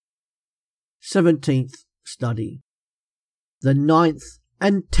17th study. The 9th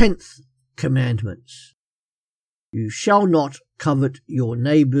and 10th commandments. You shall not covet your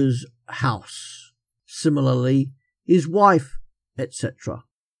neighbour's house. Similarly, his wife, etc.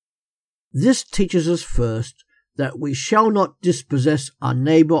 This teaches us first that we shall not dispossess our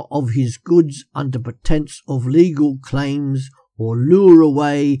neighbour of his goods under pretence of legal claims, or lure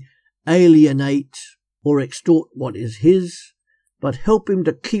away, alienate, or extort what is his, but help him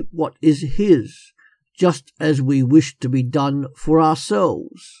to keep what is his, just as we wish to be done for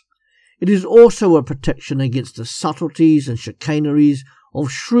ourselves. It is also a protection against the subtleties and chicaneries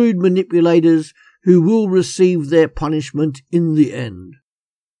of shrewd manipulators who will receive their punishment in the end.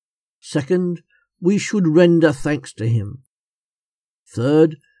 Second, we should render thanks to him.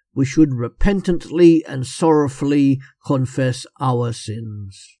 Third, we should repentantly and sorrowfully confess our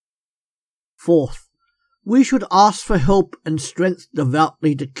sins. Fourth, we should ask for help and strength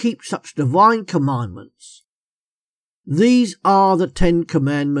devoutly to keep such divine commandments. These are the 10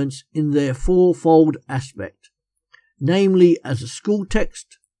 commandments in their fourfold aspect, namely as a school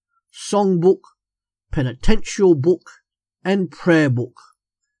text, songbook, penitential book, and prayer book.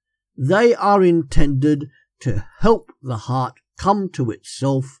 They are intended to help the heart come to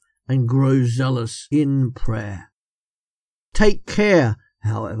itself and grow zealous in prayer. Take care,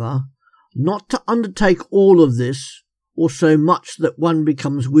 however, not to undertake all of this, or so much that one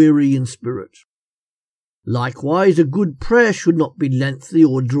becomes weary in spirit. Likewise, a good prayer should not be lengthy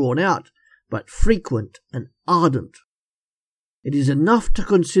or drawn out, but frequent and ardent. It is enough to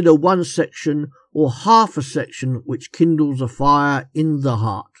consider one section or half a section which kindles a fire in the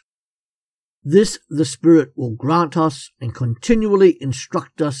heart. This the Spirit will grant us and continually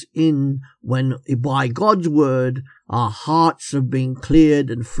instruct us in when, by God's word, our hearts have been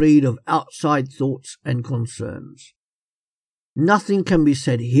cleared and freed of outside thoughts and concerns. Nothing can be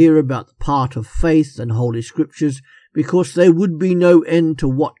said here about the part of faith and Holy Scriptures, because there would be no end to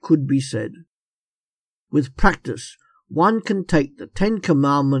what could be said. With practice, one can take the 10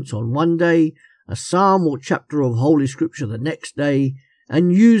 Commandments on one day, a psalm or chapter of Holy Scripture the next day,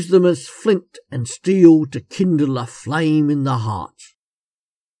 and use them as flint and steel to kindle a flame in the heart.